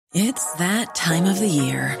It's that time of the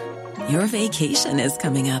year. Your vacation is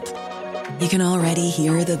coming up. You can already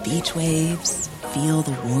hear the beach waves, feel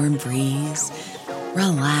the warm breeze,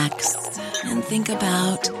 relax, and think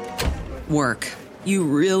about work. You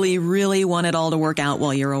really, really want it all to work out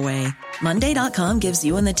while you're away. Monday.com gives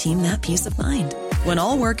you and the team that peace of mind. When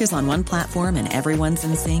all work is on one platform and everyone's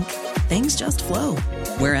in sync, things just flow.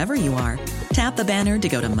 Wherever you are, tap the banner to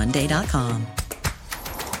go to Monday.com.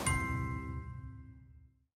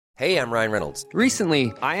 Hey, I'm Ryan Reynolds.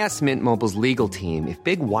 Recently, I asked Mint Mobile's legal team if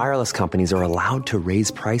big wireless companies are allowed to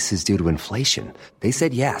raise prices due to inflation. They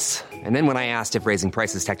said yes. And then when I asked if raising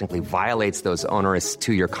prices technically violates those onerous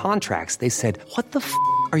two-year contracts, they said, "What the f***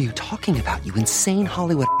 are you talking about, you insane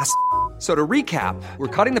Hollywood ass?" So to recap, we're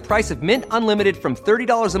cutting the price of Mint Unlimited from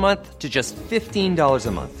 $30 a month to just $15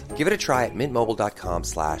 a month. Give it a try at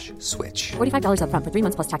mintmobile.com/switch. $45 up front for 3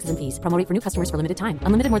 months plus taxes and fees. Promo rate for new customers for limited time.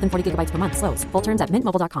 Unlimited more than 40 gigabytes per month. Slows full terms at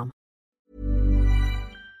mintmobile.com.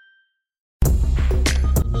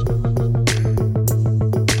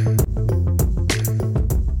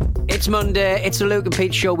 It's Monday, it's the Luke and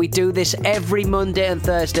Pete show. We do this every Monday and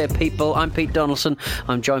Thursday, people. I'm Pete Donaldson.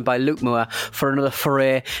 I'm joined by Luke Moore for another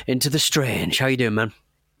foray into the strange. How you doing, man?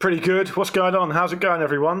 Pretty good. What's going on? How's it going,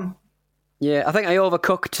 everyone? Yeah, I think I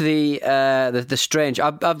overcooked the strange.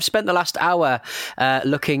 I've spent the last hour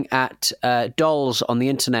looking at dolls on the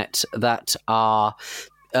internet that are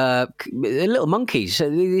little monkeys.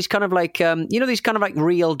 These kind of like these kind of like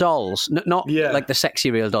real dolls, not like the sexy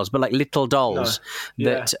real dolls, but like little dolls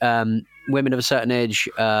that women of a certain age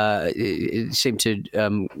seem to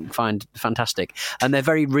find fantastic, and they're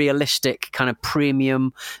very realistic, kind of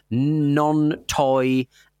premium, non-toy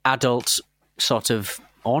adult sort of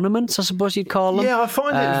ornaments, I suppose you'd call them. Yeah, I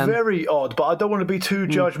find it very odd, but I don't want to be too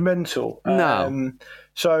judgmental. No.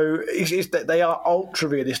 So it's that they are ultra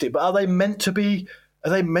realistic, but are they meant to be? Are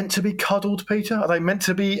they meant to be cuddled, Peter? Are they meant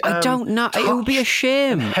to be? I don't know. It would be a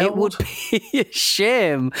shame. It would be a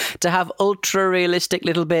shame to have ultra realistic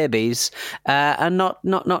little babies and not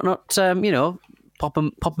pop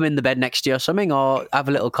them in the bed next to you or something, or have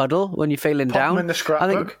a little cuddle when you're feeling down. Pop them in the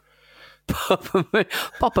scrapbook.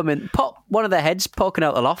 Pop one of their heads poking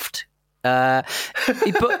out the loft. But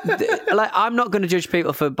I'm not going to judge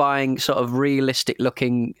people for buying sort of realistic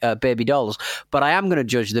looking baby dolls, but I am going to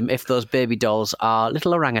judge them if those baby dolls are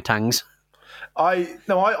little orangutans. I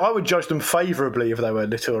would judge them favourably if they were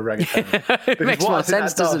little orangutans. It makes more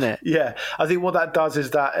sense, doesn't it? Yeah, I think what that does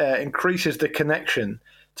is that increases the connection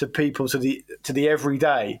to people, to the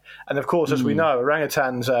everyday, and of course, as we know,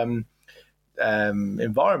 orangutans'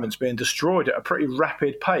 environment's being destroyed at a pretty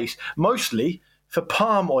rapid pace, mostly for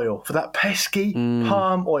palm oil, for that pesky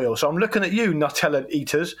palm oil. So I'm looking at you, Nutella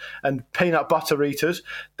eaters and peanut butter eaters.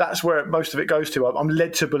 That's where most of it goes to. I'm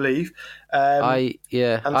led to believe. I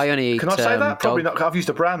only eat. Can I say that? Probably dog. not. I've used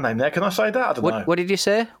a brand name there. Can I say that? I don't know. What did you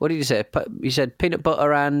say? You said peanut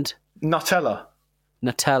butter and Nutella.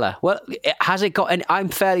 Well, has it got any? I'm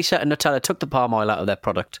fairly certain Nutella took the palm oil out of their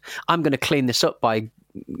product. I'm going to clean this up by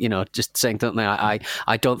just saying something I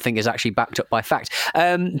don't think is actually backed up by fact.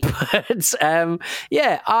 I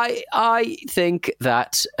think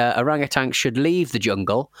that orangutans should leave the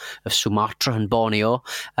jungle of Sumatra and Borneo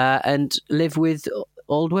and live with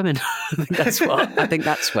old women. I think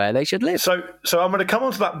that's where they should live. So I'm going to come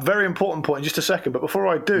on to that very important point in just a second. But before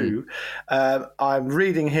I do, I'm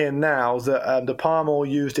reading here now that the palm oil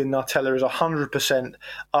used in Nutella is 100%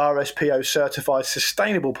 RSPO certified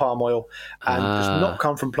sustainable palm oil and does not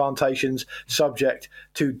come from plantations subject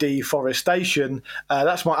to deforestation.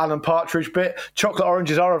 That's my Alan Partridge bit. Chocolate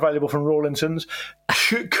oranges are available from Rawlinson's.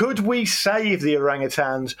 Could we save the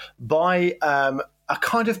orangutans by a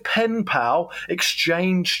kind of pen pal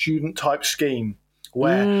exchange student type scheme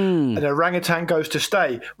where an orangutan goes to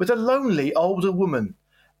stay with a lonely older woman?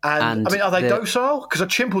 And I mean, are they docile? Because a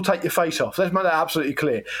chimp will take your face off. Let's make that absolutely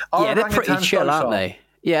clear. They're pretty chill, docile? Aren't they?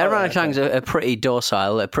 Yeah, orangutans are pretty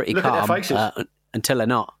docile. They're pretty calm. Look at their faces. Until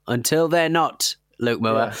they're not. Luke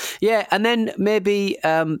Moore. Yeah, and then maybe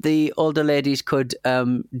the older ladies could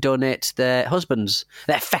donate their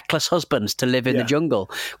feckless husbands, to live in the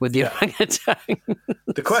jungle with the orangutan.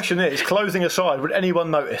 The question is, clothing aside, would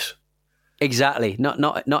anyone notice? Exactly.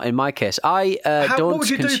 Not in my case. I don't what would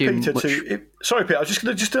you consume do, Peter? Sorry, Peter. I was just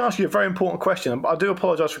going to ask you a very important question. I do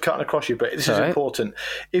apologise for cutting across you, but this is important.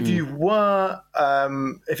 If you were,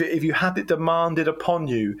 if you had it demanded upon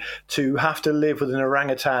you to have to live with an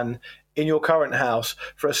orangutan in your current house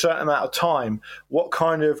for a certain amount of time, what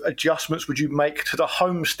kind of adjustments would you make to the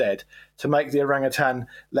homestead to make the orangutan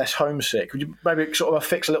less homesick? Would you maybe sort of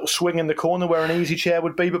fix a little swing in the corner where an easy chair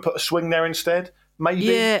would be, but put a swing there instead?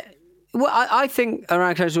 Maybe. Well, I think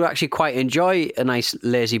orangutans will actually quite enjoy a nice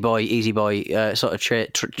lazy boy, easy boy sort of chair.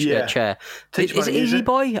 Is it easy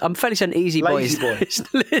boy? I'm fairly certain easy boy is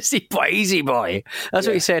lazy boy, easy boy. That's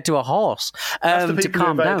what you say to a horse. That's the people to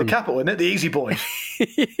calm who invade down. the capital, isn't it? The easy boy.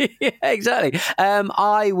 Yeah, exactly.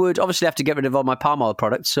 I would obviously have to get rid of all my palm oil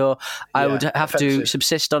products, so I would have to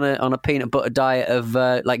subsist on a peanut butter diet of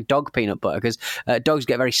like dog peanut butter, because dogs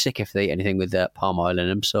get very sick if they eat anything with palm oil in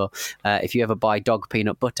them. So if you ever buy dog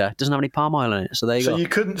peanut butter, it doesn't have any palm oil in it. So there you go. So you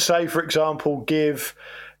couldn't say, for example, give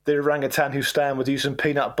the orangutan who's staying with you some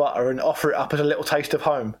peanut butter and offer it up as a little taste of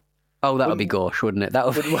home? Oh, that would be gauche, wouldn't it? That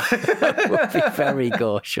would be very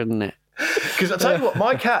gauche, wouldn't it? Because I tell you what,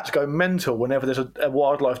 my cats go mental whenever there's a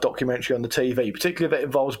wildlife documentary on the TV, particularly if it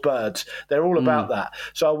involves birds. They're all about that.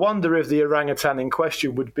 So I wonder if the orangutan in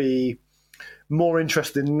question would be more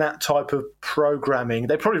interested in that type of programming.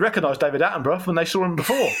 They probably recognised David Attenborough when they saw him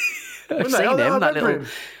before. I've seen him.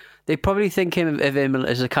 They probably think of him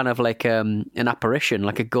as a kind of like an apparition,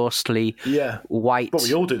 like a ghostly white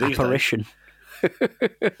we all do these apparition. We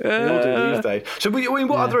all do these days. So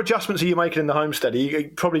what other adjustments are you making in the homestead? Are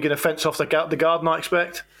you probably going to fence off the garden, I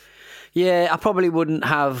expect? Yeah, I probably wouldn't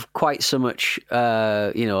have quite so much,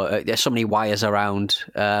 there's so many wires around.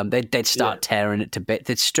 They'd start tearing it to bits.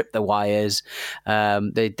 They'd strip the wires.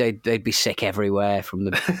 They'd be sick everywhere from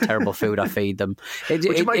the terrible food I feed them.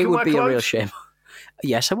 It would be a real shame.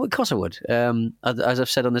 Yes, I would. Of course I would. As I've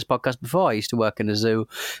said on this podcast before, I used to work in a zoo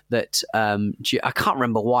that I can't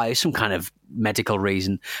remember why, some kind of medical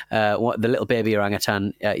reason, the little baby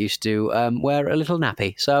orangutan used to wear a little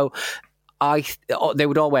nappy. So they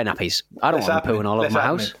would all wear nappies. I don't want them pooing all over my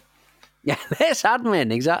house. Yeah, less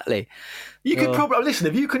admin, exactly. You could probably listen,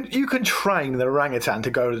 if you can train the orangutan to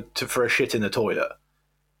go for a shit in the toilet.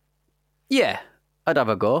 Yeah, I'd have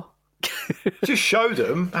a go. Just show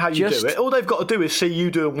them how you do it. All they've got to do is see you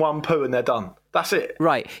doing one poo and they're done. That's it.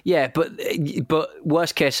 Right. Yeah, but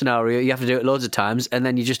worst case scenario, you have to do it loads of times, and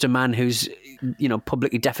then you're just a man who's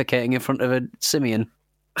publicly defecating in front of a simian.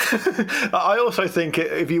 I also think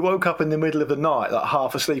if you woke up in the middle of the night, like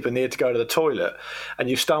half asleep and needed to go to the toilet, and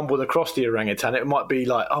you stumbled across the orangutan, it might be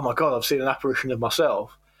like, oh my God, I've seen an apparition of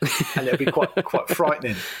myself. And it'd be quite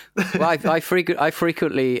frightening. Well, I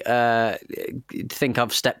frequently think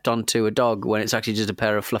I've stepped onto a dog when it's actually just a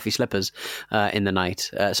pair of fluffy slippers in the night.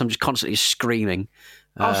 So I'm just constantly screaming.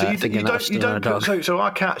 So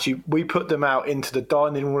our cats, we put them out into the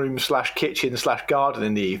dining room / kitchen / garden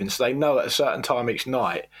in the evening, so they know at a certain time each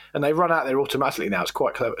night, and they run out there automatically now. It's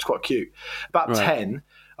quite clever. It's quite cute. About 10.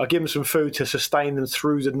 I give them some food to sustain them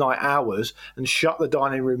through the night hours and shut the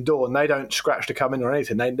dining room door, and they don't scratch to come in or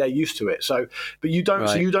anything. They're used to it. So, but you don't. Right.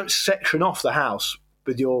 So you don't section off the house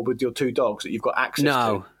with your two dogs that you've got access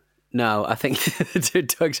to. No, I think the two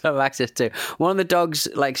dogs have access to. One of the dogs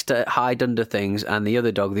likes to hide under things, and the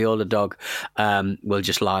other dog, the older dog, will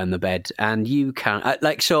just lie on the bed. And you can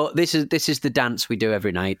so. This is the dance we do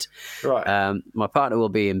every night. Right. My partner will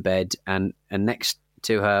be in bed, and next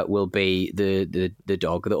to her will be the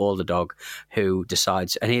dog, the older dog, who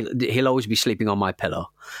decides, and he'll always be sleeping on my pillow.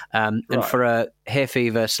 And for a hay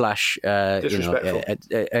fever /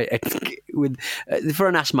 for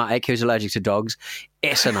an asthmatic who's allergic to dogs,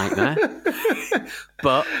 it's a nightmare.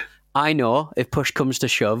 But I know if push comes to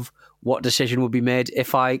shove, what decision would be made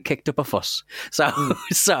if I kicked up a fuss.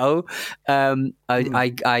 So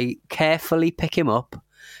I carefully pick him up,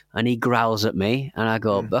 and he growls at me, and I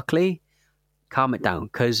go, Buckley, calm it down,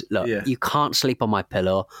 because look, you can't sleep on my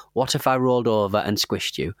pillow. What if I rolled over and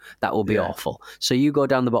squished you? That will be awful. So you go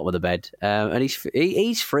down the bottom of the bed, and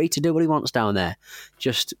he's free to do what he wants down there.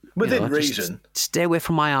 Just within reason. Just stay away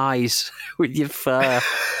from my eyes with your fur.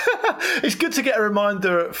 It's good to get a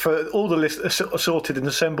reminder for all the assorted and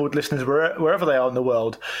assembled listeners wherever they are in the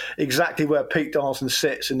world, exactly where Pete Donaldson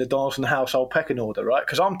sits in the Donaldson household pecking order, right?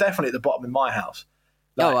 Because I'm definitely at the bottom in my house.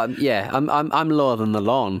 I'm lower than the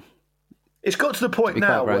lawn. It's got to the point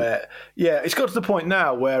now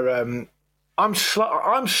where I'm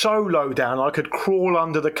so low down I could crawl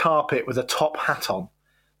under the carpet with a top hat on.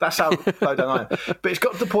 That's how low down I am. But it's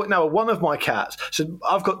got to the point now where one of my cats, so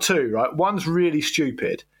I've got two, right? One's really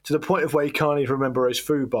stupid to the point of where he can't even remember where his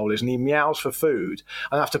food bowl is, and he meows for food,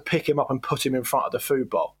 and I have to pick him up and put him in front of the food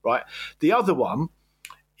bowl, right? The other one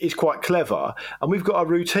is quite clever, and we've got a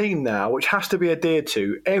routine now which has to be adhered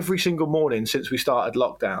to every single morning since we started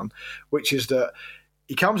lockdown, which is that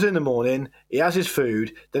he comes in the morning, he has his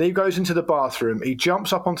food, then he goes into the bathroom, he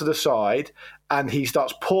jumps up onto the side, and he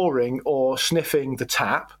starts pouring or sniffing the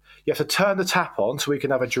tap. You have to turn the tap on so he can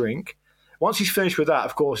have a drink. Once he's finished with that,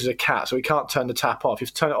 of course, he's a cat, so he can't turn the tap off. You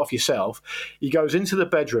have to turn it off yourself. He goes into the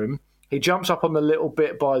bedroom, He jumps up on the little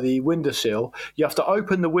bit by the windowsill. You have to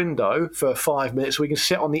open the window for 5 minutes so he can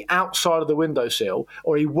sit on the outside of the windowsill,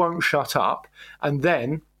 or he won't shut up. And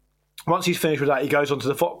then, once he's finished with that, he goes onto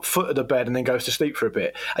the foot of the bed and then goes to sleep for a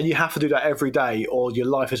bit. And you have to do that every day, or your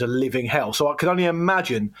life is a living hell. So I can only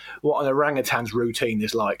imagine what an orangutan's routine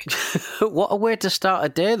is like. What a way to start a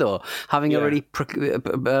day, though. Having a really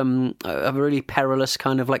perilous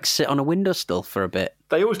kind of like sit on a windowsill for a bit.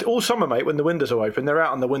 They always, all summer, mate, when the windows are open, they're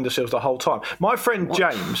out on the windowsills the whole time. My friend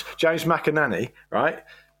James McInerney, right?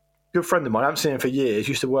 Good friend of mine. I haven't seen him for years.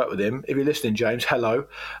 Used to work with him. If you're listening, James, hello.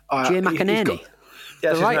 Jay McInerney?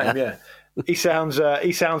 Yeah, that's his name, yeah. He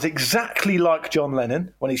sounds exactly like John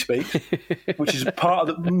Lennon when he speaks, which is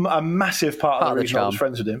a massive part of the reason I was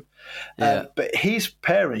friends with him. Yeah. But his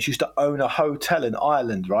parents used to own a hotel in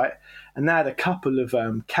Ireland, right? And they had a couple of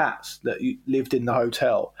cats that lived in the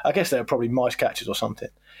hotel. I guess they were probably mice catchers or something.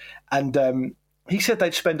 And he said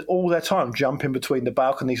they'd spend all their time jumping between the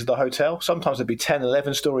balconies of the hotel. Sometimes they'd be 10,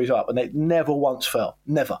 11 stories up, and they never once fell.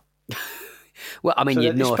 Never. Well, I mean, So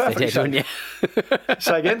you'd know if they did, wouldn't you?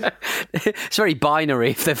 Say again? It's very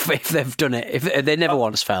binary if they've done it. If they never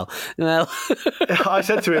once fell. Well, I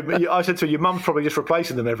said to him, your mum's probably just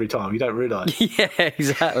replacing them every time. You don't realise. yeah,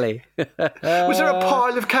 exactly. Was there a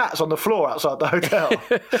pile of cats on the floor outside the hotel?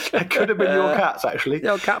 It could have been your cats, actually.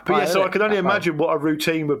 No, cat But yeah, pile, so I isn't can it? only Cat pile. imagine what a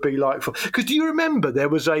routine would be like. Because do you remember there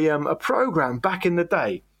was a programme back in the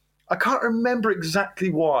day? I can't remember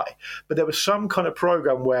exactly why, but there was some kind of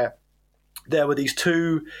programme where there were these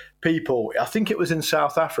two people, I think it was in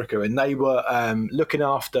South Africa, and they were looking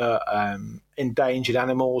after endangered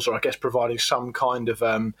animals, or I guess providing some kind of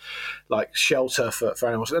like shelter for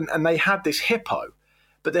animals. And they had this hippo,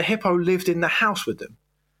 but the hippo lived in the house with them.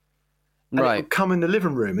 And it would come in the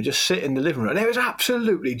living room and just sit in the living room. And it was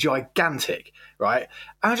absolutely gigantic, right?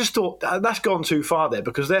 And I just thought, that's gone too far there,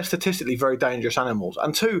 because they're statistically very dangerous animals.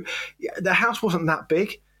 And two, the house wasn't that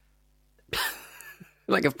big.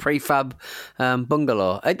 Like a prefab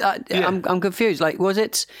bungalow. I'm confused. Like,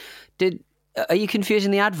 are you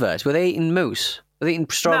confusing the adverts? Were they eating moose? Were they eating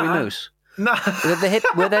strawberry moose? No. Were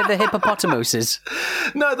they the hippopotamuses?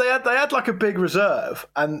 No, they had like a big reserve,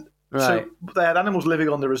 and so they had animals living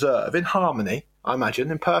on the reserve in harmony, I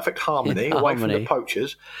imagine, in perfect harmony, away from the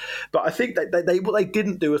poachers. But I think that what they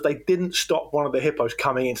didn't do is they didn't stop one of the hippos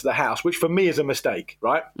coming into the house, which for me is a mistake,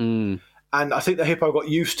 right? Mm. And I think the hippo got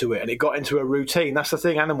used to it, and it got into a routine. That's the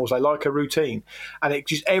thing, animals, they like a routine. And it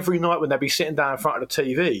just every night when they'd be sitting down in front of the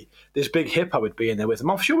TV, this big hippo would be in there with them.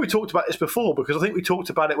 I'm sure we talked about this before, because I think we talked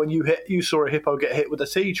about it when you saw a hippo get hit with a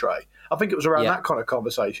tea tray. I think it was around that kind of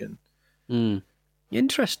conversation. Mm.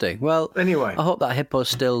 Interesting. Well, anyway, I hope that hippo's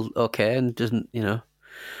still okay and doesn't,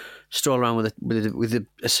 stroll around with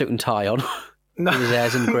a suit and tie on. No, with his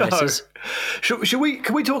airs and graces. No. Can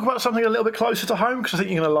we talk about something a little bit closer to home? Because I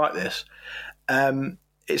think you're going to like this.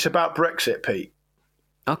 It's about Brexit, Pete.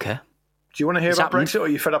 Okay. Do you want to hear about Brexit, or are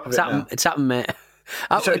you fed up of it now? It's happened, mate.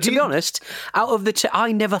 So to be honest, out of the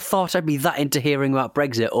I never thought I'd be that into hearing about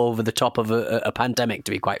Brexit over the top of a pandemic,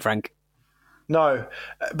 to be quite frank. No.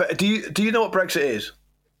 But do you know what Brexit is?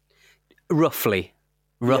 Roughly.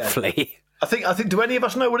 Yeah. I think. Do any of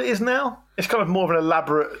us know what it is now? It's kind of more of an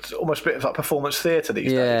elaborate, almost bit of like performance theatre these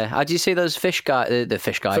days. Yeah. Do you see those fish guys? The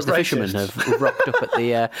fishermen have rocked up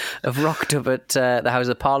at the House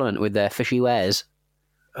of Parliament with their fishy wares.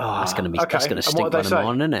 Oh, that's going to stink by the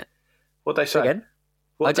morning, isn't it? What they say again?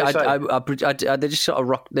 They just sort of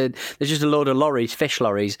rock. There's just a load of lorries, fish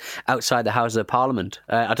lorries, outside the House of Parliament.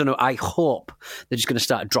 I don't know. I hope they're just going to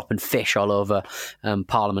start dropping fish all over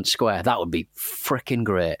Parliament Square. That would be freaking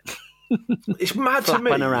great. It's mad to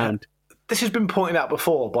me. Around. This has been pointed out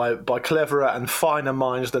before by cleverer and finer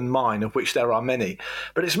minds than mine, of which there are many.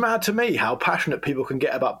 But it's mad to me how passionate people can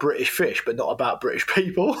get about British fish, but not about British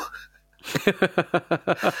people.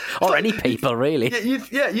 Or any people, really.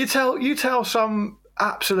 You tell some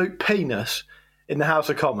absolute penis in the House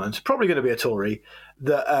of Commons, probably going to be a Tory,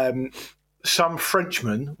 that some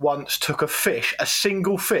Frenchman once took a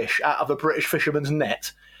single fish out of a British fisherman's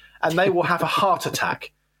net, and they will have a heart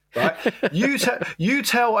attack. Right? You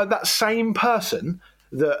tell that same person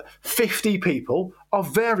that 50 people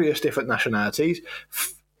of various different nationalities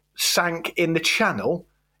sank in the Channel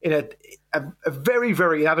in a very,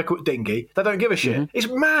 very inadequate dinghy. They don't give a shit. Mm-hmm. It's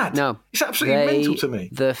mad. No. It's absolutely mental to me.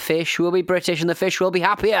 The fish will be British and the fish will be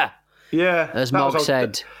happier. Yeah. As Mogg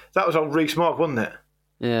said. That was old Rees Mogg, wasn't it?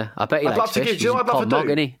 Yeah. I bet he likes fish.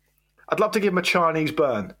 I'd love to give him a Chinese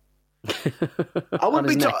burn. I wouldn't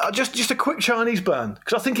be just a quick Chinese burn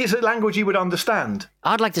because I think it's a language he would understand.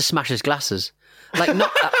 I'd like to smash his glasses. Like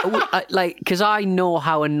not because I know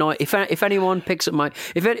how annoying. If anyone picks up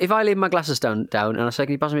if I leave my glasses down and I say,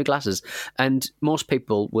 "Can you pass me your glasses?" and most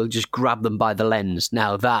people will just grab them by the lens.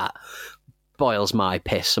 Now that boils my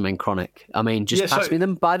piss. I mean, chronic. I mean, just pass me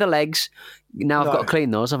them by the legs. Now I've got to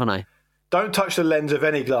clean those, haven't I? Don't touch the lens of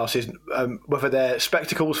any glasses, whether they're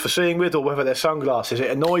spectacles for seeing with or whether they're sunglasses.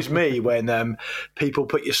 It annoys me when people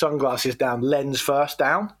put your sunglasses down lens first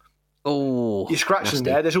down. Oh, you're scratching nasty.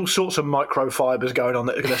 There. There's all sorts of microfibers going on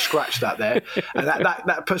that are going to scratch that there, and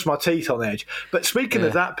that puts my teeth on edge. But speaking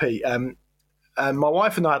of that, Pete, my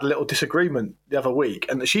wife and I had a little disagreement the other week,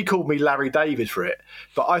 and she called me Larry David for it.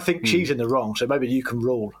 But I think she's in the wrong, so maybe you can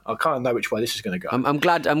rule. I kind of know which way this is going to go. I'm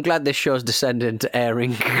glad this show's descended into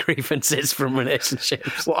airing grievances from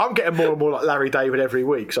relationships. Well, I'm getting more and more like Larry David every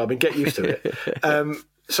week, so I've been getting used to it.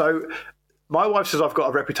 So. My wife says I've got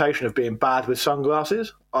a reputation of being bad with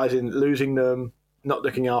sunglasses, as in losing them, not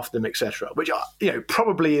looking after them, etc., which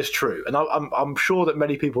probably is true. And I'm sure that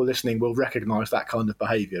many people listening will recognise that kind of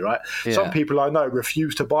behaviour, right? Yeah. Some people I know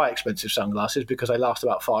refuse to buy expensive sunglasses because they last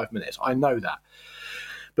about 5 minutes. I know that.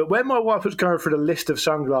 But when my wife was going through the list of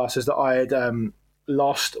sunglasses that I had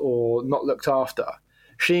lost or not looked after,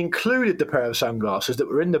 she included the pair of sunglasses that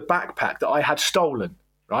were in the backpack that I had stolen,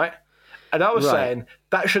 right? And I was saying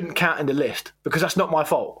that shouldn't count in the list because that's not my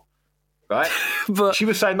fault, right? But she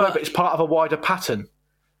was saying but it's part of a wider pattern.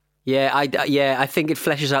 Yeah, I think it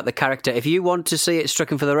fleshes out the character. If you want to see it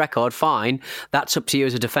stricken for the record, fine. That's up to you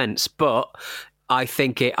as a defence. But I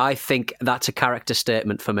think that's a character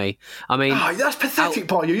statement for me. I mean, that's pathetic,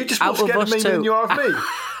 Paul. You're just more scared of me than you are of me.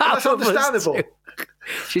 That's understandable.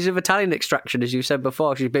 She's of Italian extraction, as you said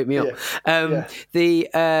before. She beat me up. I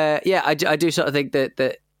do sort of think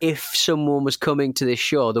that if someone was coming to this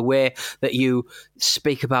show, the way that you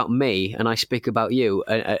speak about me and I speak about you,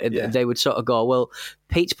 they would sort of go, well,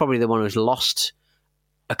 Pete's probably the one who's lost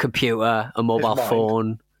a computer, a mobile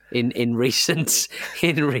phone in recent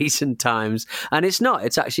times. And it's not.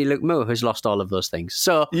 It's actually Luke Moore who's lost all of those things.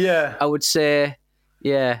 So I would say,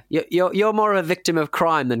 you're more of a victim of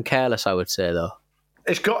crime than careless, I would say, though.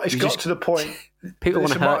 It's got to the point. People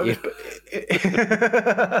want to hurt you.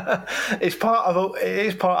 It is part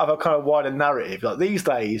of a kind of wider narrative. Like these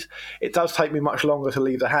days, it does take me much longer to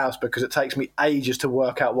leave the house because it takes me ages to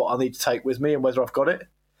work out what I need to take with me and whether I've got it.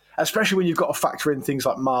 Especially when you've got to factor in things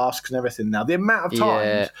like masks and everything. Now, the amount of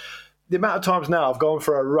times now I've gone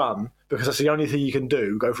for a run because that's the only thing you can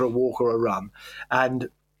do: go for a walk or a run. And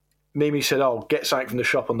Mimi said, "Oh, get something from the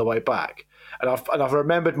shop on the way back." And I've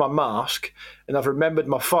remembered my mask and I've remembered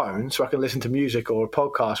my phone so I can listen to music or a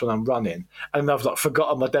podcast when I'm running. And I've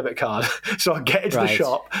forgotten my debit card. So I get into the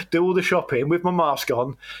shop, do all the shopping with my mask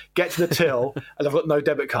on, get to the till, and I've got no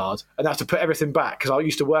debit card. And I have to put everything back because I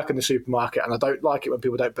used to work in the supermarket and I don't like it when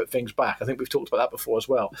people don't put things back. I think we've talked about that before as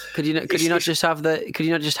well. Could you not just have the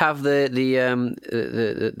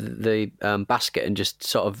basket and just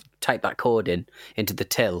sort of type that code into the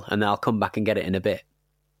till and then I'll come back and get it in a bit?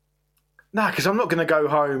 Nah, because I'm not going to go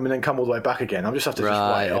home and then come all the way back again. I'll just have to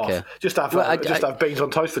write it off. Just have beans on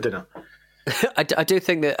toast for dinner. I do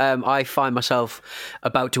think that I find myself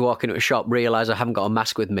about to walk into a shop, realise I haven't got a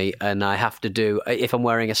mask with me, and I have to do, if I'm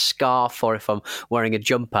wearing a scarf or if I'm wearing a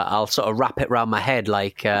jumper, I'll sort of wrap it around my head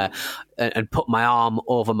and put my arm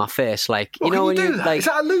over my face. Like, Can you do that? Is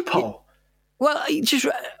that a loophole? What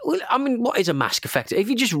is a mask effect? If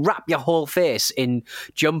you just wrap your whole face in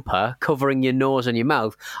jumper, covering your nose and your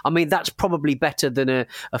mouth, I mean, that's probably better than a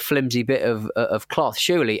flimsy bit of cloth,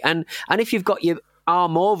 surely. And if you've got your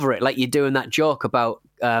arm over it, like you're doing that joke about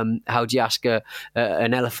how do you ask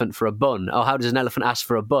an elephant for a bun, or how does an elephant ask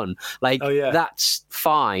for a bun? That's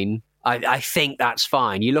fine. I think that's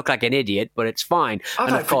fine. You look like an idiot, but it's fine.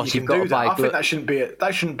 I think that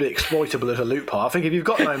shouldn't be exploitable as a loophole. I think if you've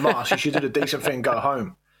got no mask, you should do the decent thing, go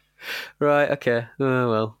home. Right. Okay.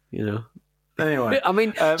 Well, Anyway, I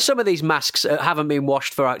mean, some of these masks haven't been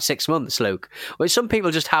washed for about 6 months, Luke. Well, some people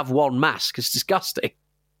just have one mask. It's disgusting.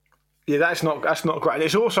 Yeah, that's not great.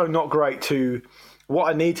 It's also not great to. What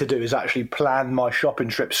I need to do is actually plan my shopping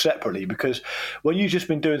trips separately, because when you've just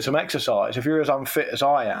been doing some exercise, if you're as unfit as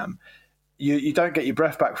I am, you don't get your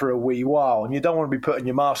breath back for a wee while, and you don't want to be putting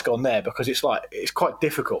your mask on there because it's quite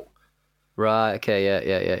difficult. Right. Okay.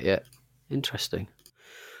 Yeah. Interesting.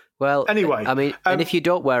 Well, anyway, I mean, and if you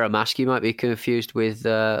don't wear a mask, you might be confused with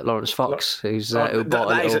Lawrence Fox, who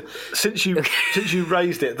bought a little... Since you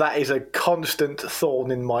raised it, that is a constant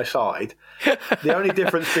thorn in my side. The only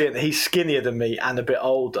difference being that he's skinnier than me and a bit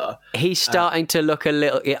older. He's starting to look a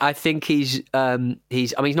little... I think he's I mean,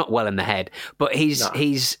 he's not well in the head, but he's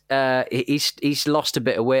lost a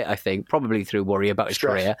bit of weight, I think, probably through worry about his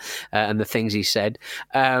career and the things he said.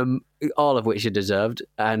 All of which are deserved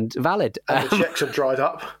and valid. And the checks have dried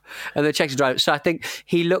up. So I think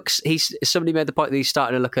somebody made the point that he's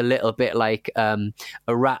starting to look a little bit like a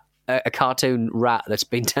rat, a cartoon rat that's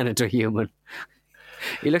been turned into a human.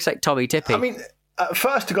 He looks like Tommy Tippy. I mean, at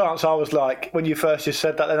first glance, I was like, when you first just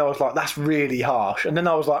said that, then I was like, that's really harsh. And then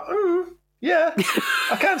I was like, yeah,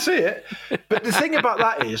 I can see it. But the thing about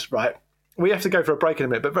that is, right, we have to go for a break in a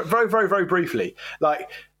minute, but very, very, very briefly, like,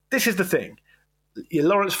 this is the thing. Your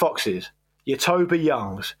Lawrence Foxes, your Toby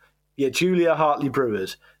Youngs, your Julia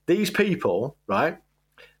Hartley-Brewers, these people, right,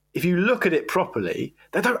 if you look at it properly,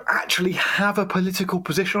 they don't actually have a political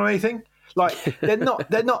position or anything. Like, they're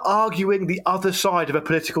not arguing the other side of a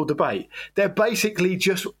political debate. They're basically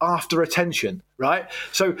just after attention, right?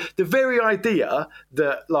 So the very idea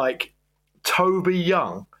that, like, Toby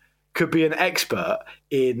Young could be an expert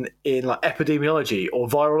in like epidemiology or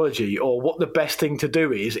virology or what the best thing to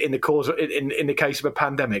do is in the case of a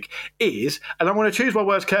pandemic is, and I'm going to choose my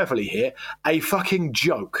words carefully here, a fucking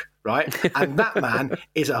joke, right? And that man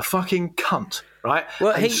is a fucking cunt, right?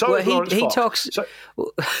 Well, he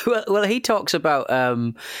talks about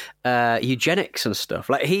eugenics and stuff.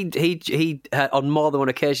 Like he on more than one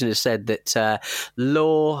occasion has said that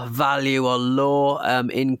low value or low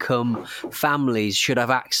income families should have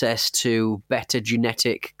access to better genetic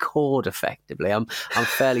code. Effectively, I'm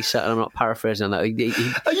fairly certain I'm not paraphrasing on that. Are you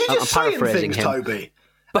just saying things, him. Toby?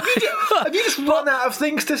 Have you just run out of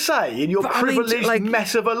things to say in your privileged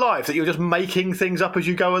mess of a life that you're just making things up as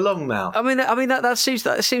you go along now? I mean that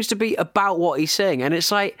seems to be about what he's saying, and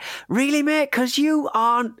it's like, really, mate? Because you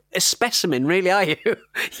aren't a specimen, really, are you?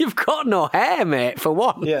 You've got no hair, mate. For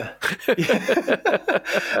one, yeah.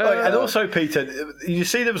 And also, Peter, you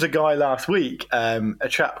see, there was a guy last week, a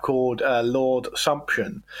chap called Lord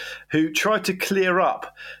Sumption, who tried to clear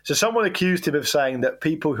up. So someone accused him of saying that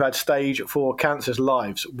people who had stage 4 cancer's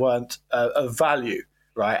lives weren't of value,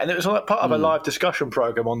 right? And it was like part of a live discussion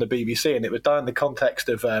program on the BBC, and it was done in the context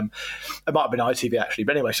of it might have been ITV actually,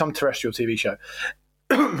 but anyway, some terrestrial TV show.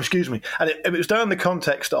 Excuse me. And it was done in the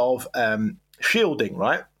context of shielding,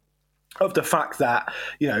 right? Of the fact that,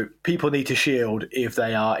 you know, people need to shield if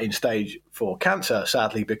they are in stage 4 cancer,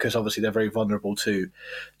 sadly, because obviously they're very vulnerable to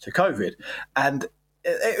COVID. And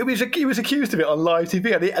he was accused of it on live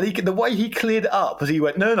TV, and he, the way he cleared it up was he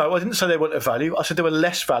went, no, I didn't say they weren't of value. I said they were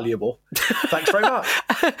less valuable. Thanks very much.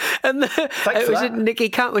 And was it Nicky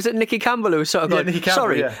Campbell who sort of Nicky Campbell,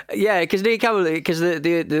 sorry, because Nicky Campbell, because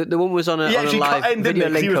the one was on a live video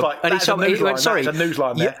link, he was like, and he went, sorry, that's a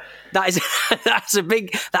newsline there. That's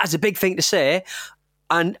a big thing to say,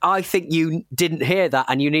 and I think you didn't hear that,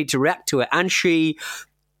 and you need to react to it. And she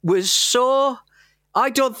was so. I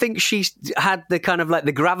don't think she had the kind of like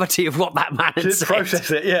the gravity of what that man had said. Process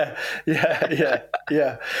it, yeah.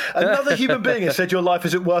 Another human being has said your life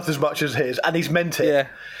isn't worth as much as his, and he's meant it.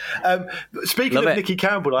 Yeah. Speaking of Nicky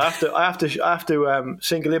Campbell, I have to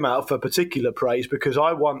single him out for particular praise, because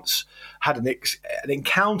I once had an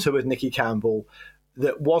encounter with Nicky Campbell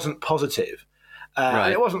that wasn't positive. Right.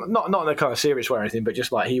 And it wasn't not in a kind of serious way or anything, but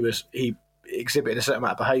just like he exhibited a certain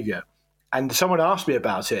amount of behaviour, and someone asked me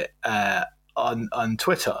about it. On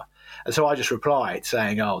Twitter, and so I just replied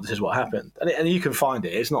saying, "Oh, this is what happened," and you can find it.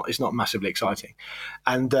 It's not massively exciting,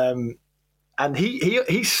 and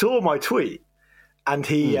he saw my tweet, and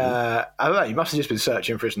he I don't know, he must have just been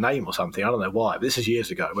searching for his name or something. I don't know why, but this is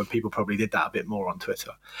years ago when people probably did that a bit more on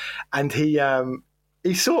Twitter, and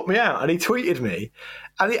he sought me out and he tweeted me,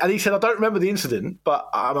 and he said, I don't remember the incident, but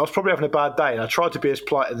I was probably having a bad day, and I tried to be as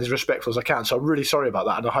polite and as respectful as I can, so I'm really sorry about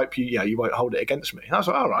that, and I hope you won't hold it against me. And I was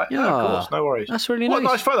like, all right, yeah, of course, no worries. That's really nice. What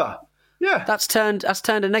a nice fella. Yeah. That's turned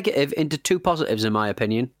a negative into 2 positives, in my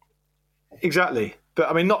opinion. Exactly. But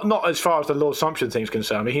I mean, not as far as the Lord Sumption thing's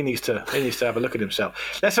concerned. I mean, he needs to have a look at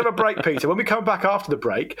himself. Let's have a break, Peter. When we come back after the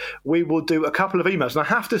break, we will do a couple of emails. And I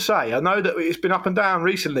have to say, I know that it's been up and down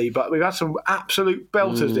recently, but we've had some absolute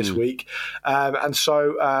belters this week, and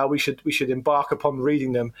so we should embark upon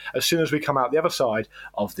reading them as soon as we come out the other side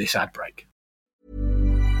of this ad break.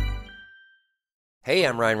 Hey,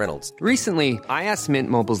 I'm Ryan Reynolds. Recently, I asked Mint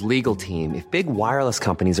Mobile's legal team if big wireless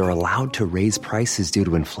companies are allowed to raise prices due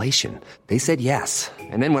to inflation. They said yes.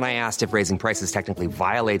 And then when I asked if raising prices technically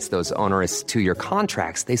violates those onerous two-year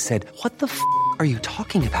contracts, they said, "What the f*** are you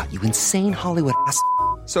talking about, you insane Hollywood ass?"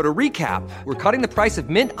 So to recap, we're cutting the price of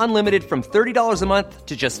Mint Unlimited from $30 a month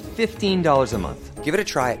to just $15 a month. Give it a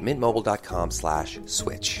try at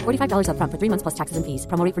mintmobile.com/switch. $45 up front for 3 months plus taxes and fees.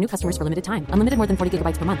 Promo rate for new customers for limited time. Unlimited more than 40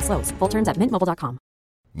 gigabytes per month slows. Full terms at mintmobile.com.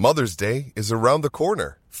 Mother's Day is around the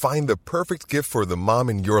corner. Find the perfect gift for the mom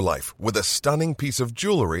in your life with a stunning piece of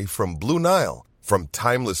jewelry from Blue Nile. From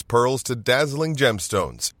timeless pearls to dazzling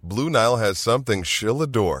gemstones, Blue Nile has something she'll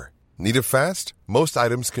adore. Need it fast? Most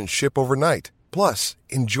items can ship overnight. Plus,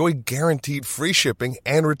 enjoy guaranteed free shipping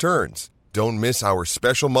and returns. Don't miss our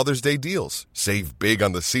special Mother's Day deals. Save big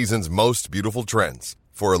on the season's most beautiful trends.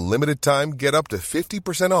 For a limited time, get up to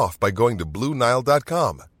 50% off by going to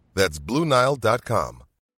BlueNile.com. That's BlueNile.com.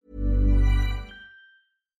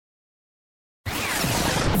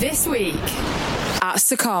 This week at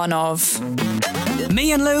Stakhanov.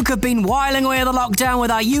 Me and Luke have been whiling away the lockdown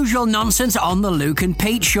with our usual nonsense on the Luke and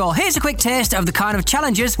Pete show. Here's a quick taste of the kind of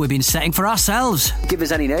challenges we've been setting for ourselves. Give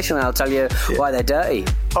us any nation and I'll tell you why they're dirty.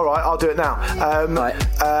 All right, I'll do it now. Right.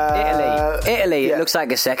 Italy. Yeah. It looks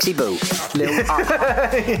like a sexy boot.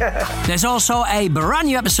 Yeah. There's also a brand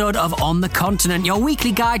new episode of On the Continent, your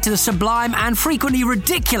weekly guide to the sublime and frequently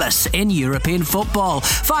ridiculous in European football.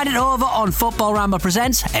 Find it over on Football Ramble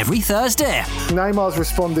Presents every Thursday. Neymar's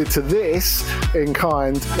responded to this in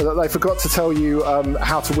kind, that they forgot to tell you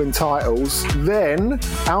how to win titles. Then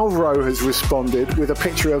Alvaro has responded with a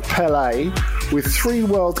picture of Pelé with 3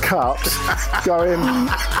 World Cups going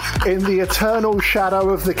in the eternal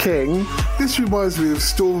shadow of the king. This reminds me of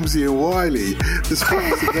Stormzy and Wiley, the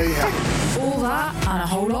spots that they have. All that and a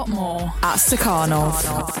whole lot more at Stakhanov.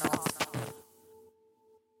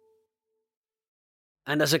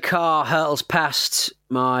 And as a car hurtles past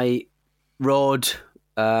my road,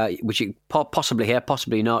 which you possibly hear,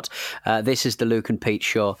 possibly not, this is the Luke and Pete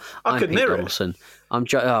show. I'm couldn't Pete hear it. Donaldson. Oh,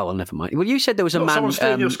 well, never mind. Well, you said there was a Not man someone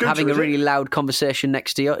stealing your scooter, having a is it? really loud conversation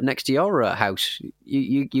next to your house.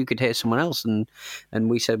 You could hear someone else, and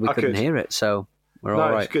we said we couldn't hear it. So we're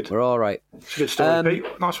all right. It's good. We're all right. It's a good story,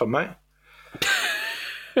 Pete. Nice one, mate.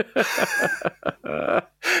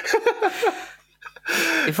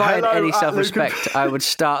 If I had Hello, any Luke self-respect, I would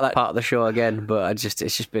start that part of the show again. But it's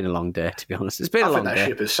just been a long day, to be honest. It's been a long I think day. that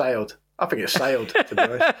ship has sailed. I think it's sailed, to be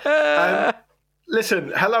honest.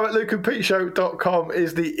 Listen, hello@lukeandpeteshow.com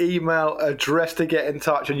is the email address to get in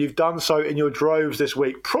touch, and you've done so in your droves this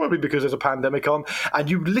week, probably because there's a pandemic on, and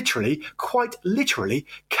you quite literally,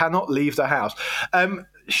 cannot leave the house.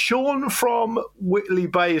 Sean from Whitley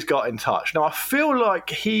Bay has got in touch. Now, I feel like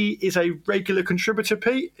he is a regular contributor,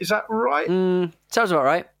 Pete. Is that right? Sounds about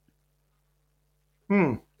right. Do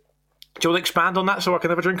you want to expand on that so I can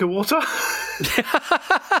have a drink of water?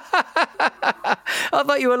 I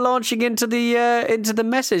thought you were launching into the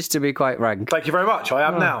message, to be quite frank. Thank you very much. I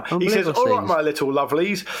am now. He says, all right, my little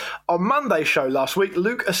lovelies. On Monday's show last week,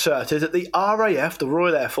 Luke asserted that the RAF, the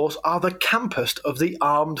Royal Air Force, are the campest of the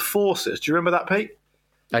armed forces. Do you remember that, Pete?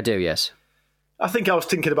 I do, yes. I think I was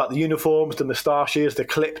thinking about the uniforms, the moustaches, the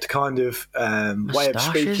clipped kind of way of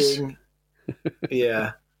speaking.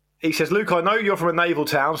 Yeah. He says, Luke, I know you're from a naval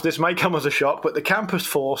town, so this may come as a shock, but the campus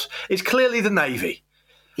force is clearly the Navy.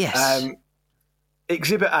 Yes.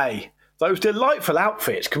 Exhibit A. Those delightful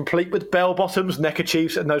outfits, complete with bell-bottoms,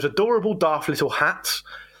 neckerchiefs, and those adorable daft little hats.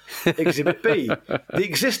 Exhibit B. The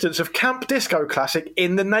existence of Camp Disco Classic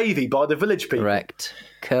in the Navy by the village people.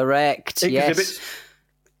 Correct. Yes.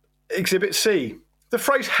 Exhibit C. The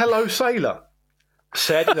phrase "Hello Sailor,"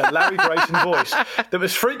 said in a Larry Grayson voice that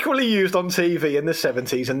was frequently used on TV in the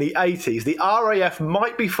 70s and the 80s. The RAF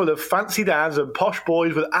might be full of fancy dans and posh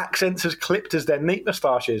boys with accents as clipped as their neat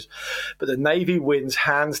moustaches, but the Navy wins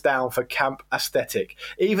hands down for camp aesthetic.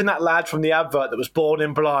 Even that lad from the advert that was born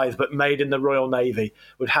in Blythe but made in the Royal Navy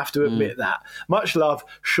would have to admit that. Much love,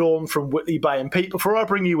 Sean from Whitley Bay. And Pete, before I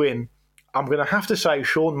bring you in, I'm going to have to say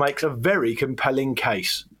Sean makes a very compelling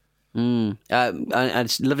case. And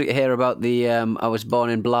it's lovely to hear about the I was born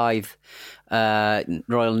in Blythe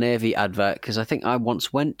Royal Navy advert, because I think I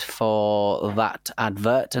once went for that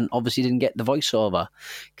advert and obviously didn't get the voiceover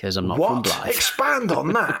because I'm not from Blythe. Expand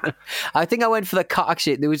on that. I think I went for the car.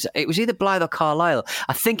 Actually, it was either Blythe or Carlisle.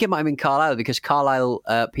 I think it might have been Carlisle, because Carlisle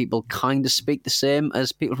people kind of speak the same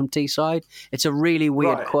as people from Teesside. It's a really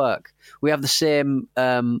weird quirk. We have the same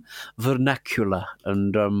vernacular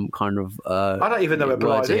and kind of. I don't even know where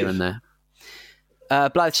Blythe is.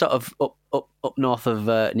 Blythe's sort of up north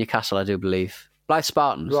of Newcastle, I do believe. Blythe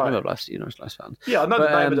Spartans. Right. Remember Blythe Spartans. Yeah, I know the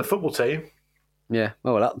name of the football team. Yeah,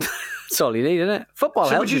 well, that's all you need, isn't it? Football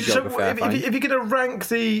helps with geography. If you're going to rank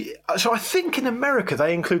so I think in America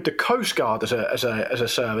they include the Coast Guard as a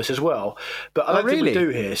service as well, but I don't think we do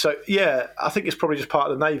here. So yeah, I think it's probably just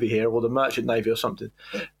part of the Navy here, or the Merchant Navy or something.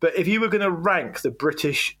 But if you were going to rank the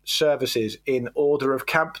British services in order of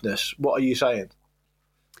campness, what are you saying?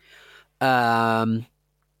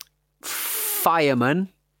 Fireman.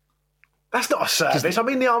 That's not a service. I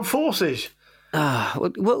mean the armed forces.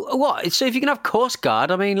 Well, what? So if you can have Coast Guard,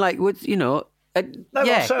 I mean, like, I don't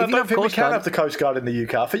think we can have the Coast Guard in the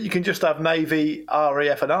UK. I think you can just have Navy,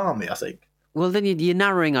 RAF and Army, I think. Well, then you're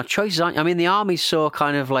narrowing our choices, aren't you? I mean, the Army's so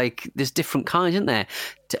kind of like, there's different kinds, isn't there?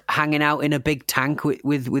 Hanging out in a big tank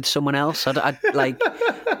with someone else. I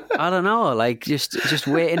don't know, like just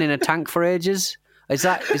waiting in a tank for ages. Is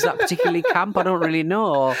that particularly camp? I don't really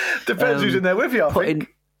know. Or, depends who's in there with you, I think.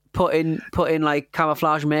 Putting like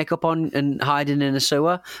camouflage makeup on and hiding in a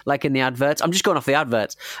sewer, like in the adverts. I'm just going off the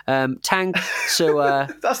adverts. Tank, sewer.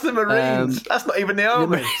 That's the Marines. That's not even the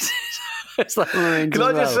Army. It's like Marines. Can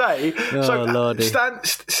I just say,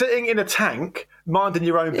 sitting in a tank, minding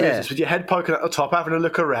your own business, with your head poking at the top, having a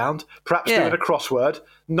look around, perhaps doing a crossword,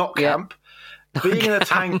 not camp. Being in a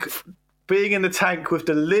tank, being in the tank with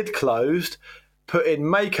the lid closed, putting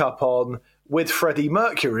makeup on with Freddie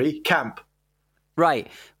Mercury, camp. Right.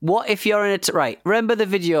 What if you're in a... Right. Remember the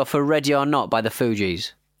video for Ready or Not by the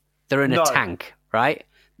Fugees? They're in a tank, right?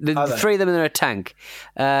 The three of them in a tank.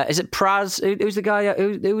 Is it Praz? Who's the guy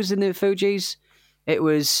who was in the Fugees? It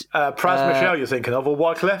was... Praz Michelle you're thinking of, or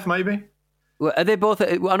Wyclef maybe? Are they both...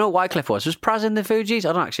 I know Wyclef was. Was Praz in the Fugees?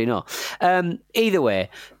 I don't actually know. Either way,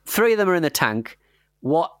 three of them are in the tank.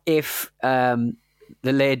 What if the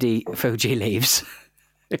lady Fuji leaves?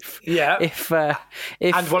 If and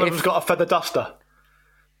one of them's got a feather duster.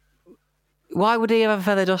 Why would he have a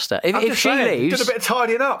feather duster? If she leaves... Did a bit of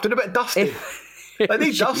tidying up, did a bit of dusting. They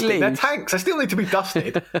need dusting. They're tanks. They still need to be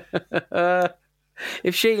dusted.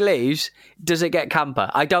 If she leaves, does it get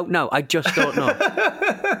camper? I don't know. I just don't know.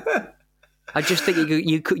 I just think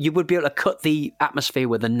you would be able to cut the atmosphere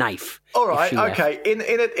with a knife. All right, okay.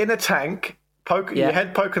 In a tank, your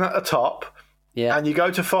head poking at the top, and you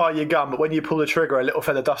go to fire your gun, but when you pull the trigger, a little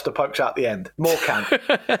feather duster pokes out the end. More camp.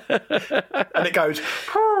 And it goes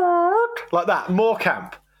like that. More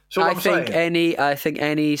camp. So I think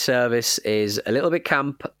any service is a little bit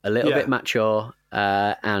camp, a little bit macho,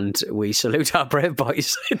 and we salute our brave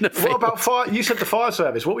boys in the field. What about fire? You said the fire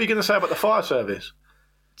service. What were you going to say about the fire service?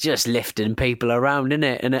 Just lifting people around,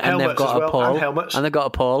 innit? And they've got a pole. And helmets. And they've got a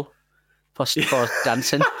pole for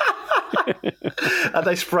dancing. And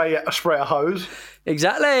they spray a hose.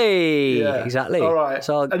 Exactly. Yeah. Exactly. All right.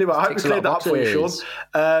 So anyway, I hope we cleared that up for you,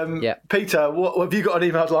 Sean. Peter, what have you got an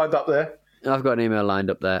email lined up there? I've got an email lined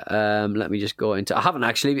up there. Let me just go into... I haven't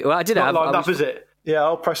actually... Well, I did have... lined up, is it? Yeah,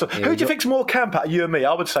 I'll press on. Who do you think's more camp out, you and me?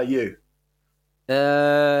 I would say you.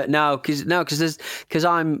 No, because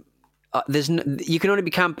I'm... you can only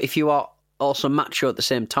be camp if you are also macho at the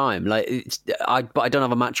same time. But I don't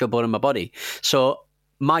have a macho bone in my body. So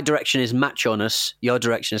my direction is macho-ness, your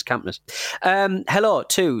direction is campness. Hello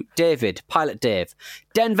to David, Pilot Dave.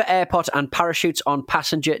 Denver Airport and parachutes on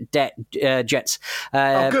passenger jets.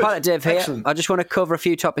 Pilot Dave here. Excellent. I just want to cover a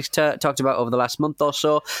few topics talked about over the last month or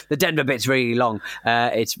so. The Denver bit's really long.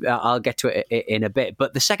 I'll get to it in a bit.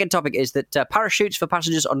 But the second topic is that parachutes for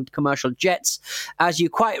passengers on commercial jets, as you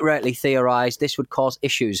quite rightly theorise, this would cause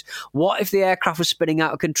issues. What if the aircraft was spinning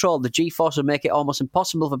out of control? The G-force would make it almost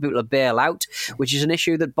impossible for people to bail out, which is an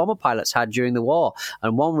issue that bomber pilots had during the war,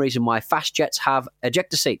 and one reason why fast jets have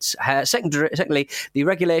ejector seats. Secondly, the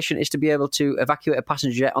regulation is to be able to evacuate a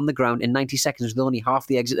passenger jet on the ground in 90 seconds with only half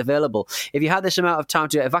the exit available. If you had this amount of time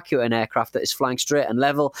to evacuate an aircraft that is flying straight and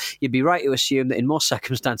level, you'd be right to assume that in most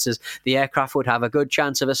circumstances, the aircraft would have a good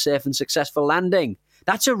chance of a safe and successful landing.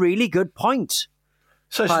 That's a really good point.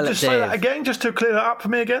 So just say that again, just to clear that up for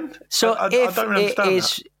me again. So I don't really understand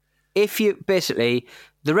that. If you basically...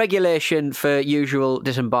 The regulation for usual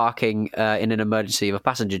disembarking in an emergency of a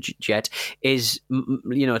passenger jet is,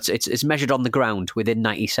 it's measured on the ground within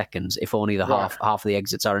 90 seconds, if only the half of the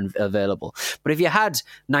exits are available. But if you had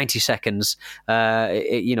 90 seconds,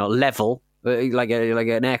 level, like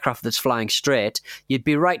an aircraft that's flying straight, you'd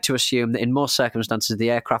be right to assume that in most circumstances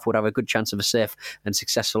the aircraft would have a good chance of a safe and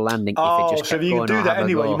successful landing. If it just so if you can do that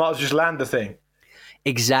anyway, you might as well just land the thing.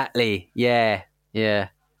 Exactly. Yeah. Not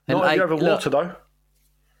if you're over water, though.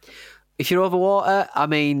 If you're over water, I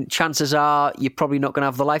mean, chances are you're probably not going to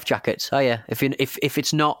have the life jackets, are you? If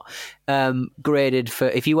it's not graded for,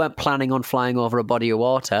 if you weren't planning on flying over a body of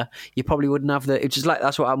water, you probably wouldn't have the. It's just like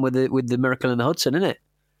that's what happened with the Miracle in the Hudson, isn't it?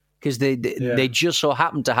 Because they just so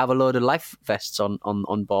happened to have a load of life vests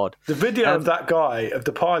on board. The video of that guy, of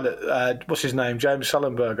the pilot, what's his name, James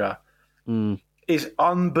Sullenberger, is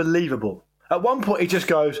unbelievable. At one point, he just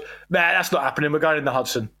goes, "Nah, that's not happening. We're going in the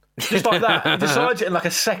Hudson." Just like that. He decides it in like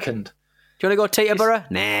a second. Do you want to go Teterborough?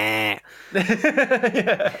 Nah.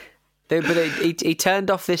 Yeah. But he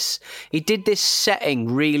turned off this. He did this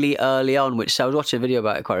setting really early on, which I was watching a video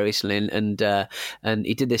about it quite recently, and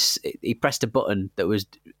he did this. He pressed a button that was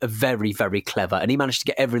very, very clever, and he managed to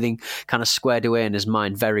get everything kind of squared away in his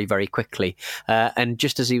mind very, very quickly. And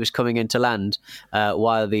just as he was coming into land,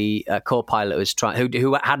 while the co-pilot was trying,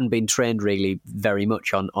 who hadn't been trained really very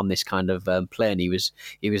much on this kind of plane, he was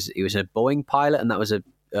a Boeing pilot, and that was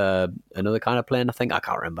another kind of plane, I think. I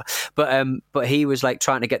can't remember. But he was like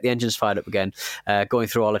trying to get the engines fired up again, going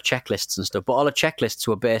through all the checklists and stuff. But all the checklists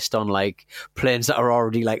were based on like planes that are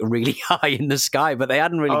already like really high in the sky, but they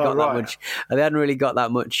hadn't really got that much. They hadn't really got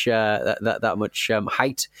that much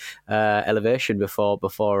height elevation before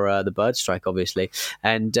the bird strike, obviously.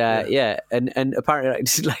 And and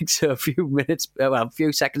apparently like so a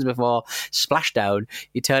few seconds before splashdown,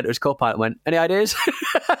 he turned to his co-pilot and went, "Any ideas?"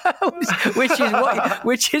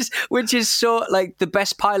 which is so like the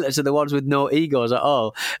best pilots are the ones with no egos at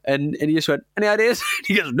all, and he just went, "Any ideas?"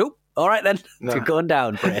 He goes, "Nope." All right then, you're going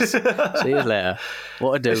down, Chris. See you later.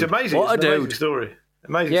 What a dude! It's amazing. What it's a an dude! Amazing story.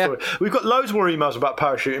 Amazing story. We've got loads more emails about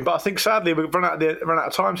parachuting, but I think sadly we've run out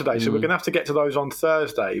of time today, so we're going to have to get to those on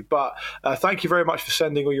Thursday. But thank you very much for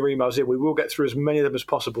sending all your emails in. We will get through as many of them as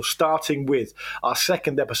possible, starting with our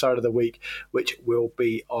second episode of the week, which will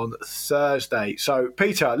be on Thursday. So,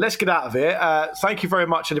 Peter, let's get out of here. Thank you very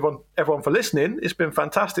much, everyone, for listening. It's been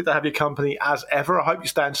fantastic to have your company as ever. I hope you're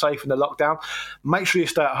staying safe in the lockdown. Make sure you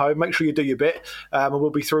stay at home. Make sure you do your bit, and we'll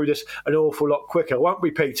be through this an awful lot quicker, won't we,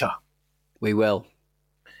 Peter? We will.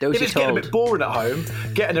 If it's getting a bit boring at home,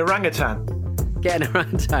 get an orangutan. Get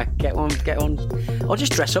one. Or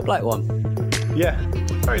just dress up like one. Yeah,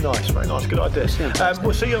 very nice, good idea.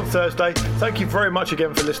 We'll see you on Thursday. Thank you very much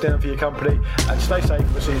again for listening and for your company, and stay safe.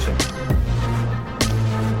 We'll see you soon.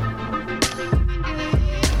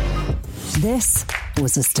 This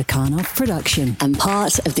was a Stakhanov production and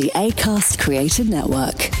part of the Acast Creative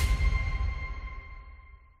Network.